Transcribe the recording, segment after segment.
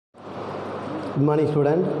Good morning,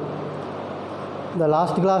 student. The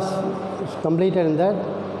last class is completed in that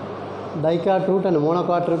dicot root and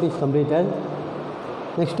monocot root is completed.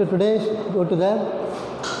 Next today go to the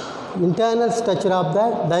internal structure of the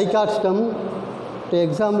dicot stem to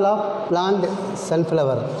example of plant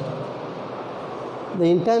sunflower. The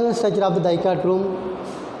internal structure of the dicot room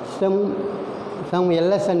stem some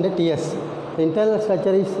LS and TS. The internal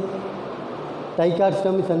structure is dicot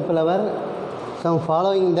stem sunflower. Some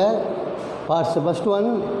following the parts. First one,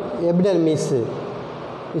 epidermis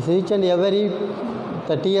is each and every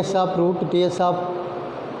the TS of root, TS of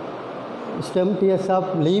stem, TS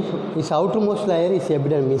of leaf is outermost layer is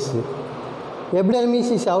epidermis. Epidermis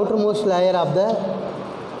is outermost layer of the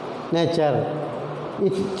nature.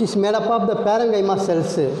 It is made up of the parenchyma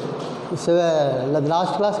cells. So the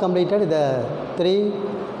last class completed the three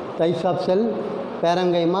types of cell: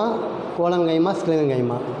 parenchyma, collenchyma,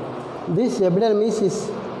 sclerenchyma. This epidermis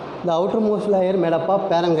is the outermost layer made up of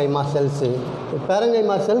parenchyma cells. The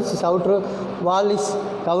parenchyma cells outer wall is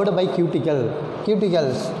covered by cuticle.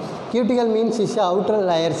 Cuticle means is outer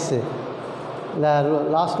layers. The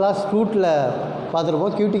last class root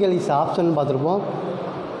பார்த்துருப்போம். Cuticle is absent பார்த்துருப்போம்.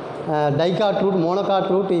 Dicot root, monocot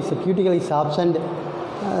root is cuticle is absent.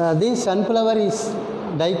 This sunflower is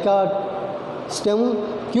dicot stem.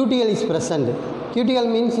 Cuticle is present. Cuticle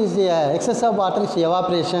means is excess of water is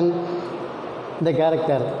evaporation. The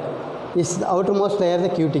character is the outermost layer, the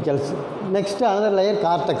cuticles. Next another layer,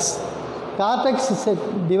 cortex. Cortex is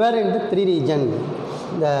divided into three regions.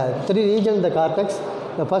 The three regions, the cortex.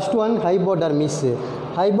 The first one, hypodermis.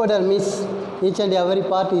 Hypodermis, each and every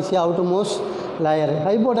part is the outermost layer.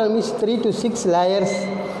 Hypodermis 3 to 6 layers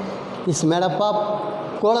is made up of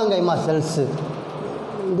collenchyma cells.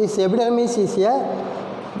 This epidermis is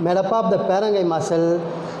made up of the parenchyma cell.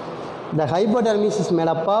 The hypodermis is made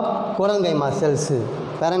up of collenchyma cells.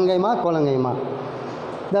 Parenchyma, collenchyma.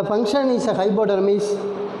 The function is a hypodermis,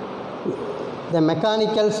 the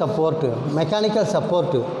mechanical support. Mechanical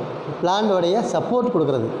support. Plant உடைய support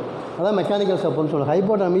கொடுக்கிறது. அதான் mechanical support சொல்லுவோம்.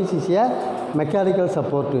 Hypodermis is a mechanical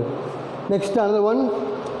support. Next another one,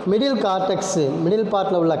 middle cortex. Middle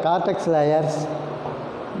part உள்ள cortex layers.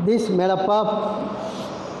 This made up of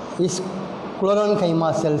is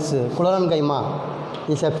chloronchyma cells. Chloronchyma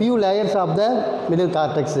is a few layers of the middle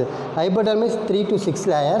cortex. Hypodermis 3 to 6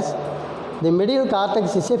 layers. The middle cortex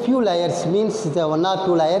is a few layers, means the 1 or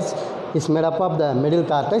 2 layers is made up of the middle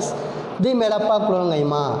cortex. They made up of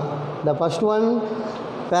chloronchyma. The first one,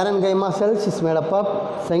 parenchyma cells is made up of.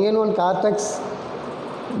 Second one, cortex.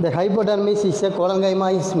 The hypodermis is a collenchyma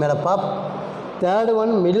is made up of. Third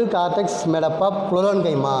one, middle cortex is made up of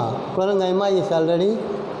chloronchyma. Chloronchyma is already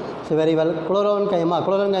very well.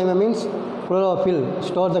 Chloronchyma means chlorophyll,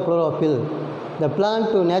 store the chlorophyll. The plant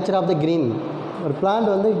to nature of the green. ஒரு plant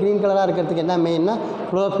வந்து green கலராக இருக்கிறதுக்கு என்ன மெயின்னா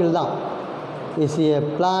chlorophyll தான். Is a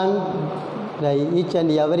plant each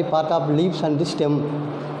and every part of leaves and the stem.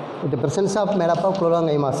 The presence of made up of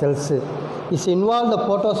chloronchyma cells is involved the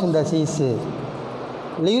photosynthesis.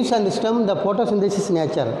 Leaves and stem, the photosynthesis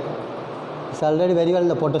nature is already very well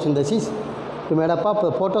in the photosynthesis. To made up of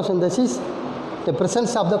the photosynthesis, the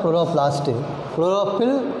presence of the chloroplast.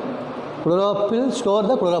 Chlorophyll store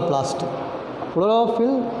the chloroplast.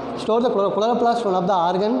 Chlorophyll store the chloroplast, one of the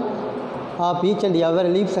organ of each and every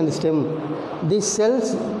leaves and stem. These cells,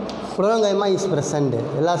 chloronchyma is present.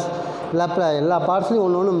 எல்லா பார்ட்ஸ்லையும்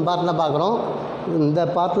ஒன்று இம்பார்ட்டண்டாக பார்க்குறோம். இந்த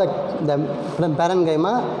பார்ட்டில் இந்த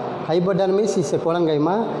parenchyma, hypodermis is a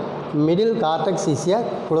collenchyma, middle cortex is a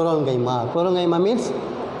chloronchyma. Chloronchyma means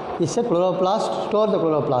is a chloroplast, store the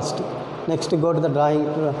chloroplast. Next go to the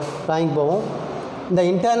drawing போவோம். The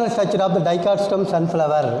internal structure of the dicot stem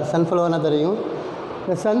sunflower. Sunflower na theriyum.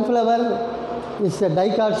 The sunflower is a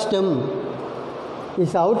dicot stem.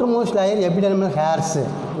 Is outermost layer epidermal hairs.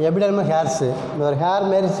 Epidermal hairs. ஒரு hair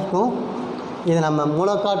மாதிரி இருக்கும். இது நம்ம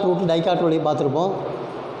monocot root dicot root பார்த்துருப்போம்.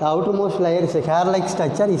 The outermost layer is a hair like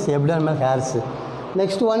structure is epidermal hairs.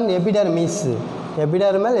 Next one, epidermis.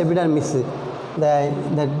 Epidermis.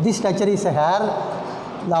 This structure is a hair.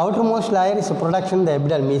 The outermost layer is a production the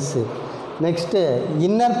epidermis. Next,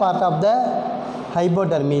 inner part of the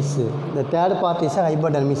hypodermis. The third part is a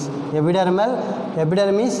hypodermis.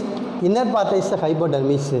 Epidermis, inner part is a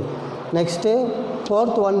hypodermis. Next,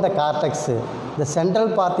 fourth one, the cortex. The central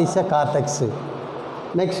part is a cortex.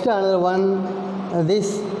 Next, another one, this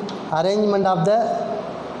arrangement of the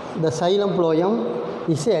xylem phloem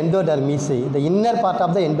is a endodermis. The inner part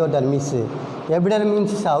of the endodermis.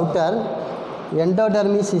 Epidermis is outer,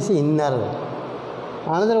 endodermis is inner.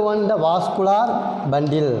 Another one, the vascular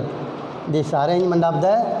bundle. This arrangement of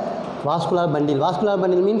the vascular bundle. Vascular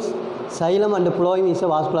bundle means xylem and phloem is a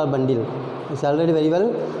vascular bundle. is already very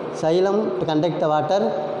well. Xylem to conduct the water,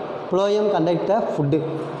 phloem conduct the food.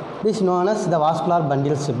 This is known as the vascular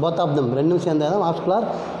bundles. Both of them, vascular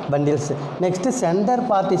bundles. Next, center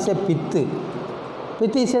part is a pith.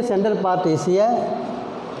 Pith is a center part is a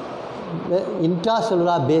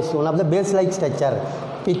intracellular base, one of the base-like structure.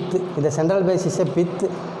 Pith. The central base is a pith.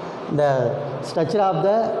 The structure of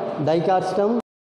the dichostem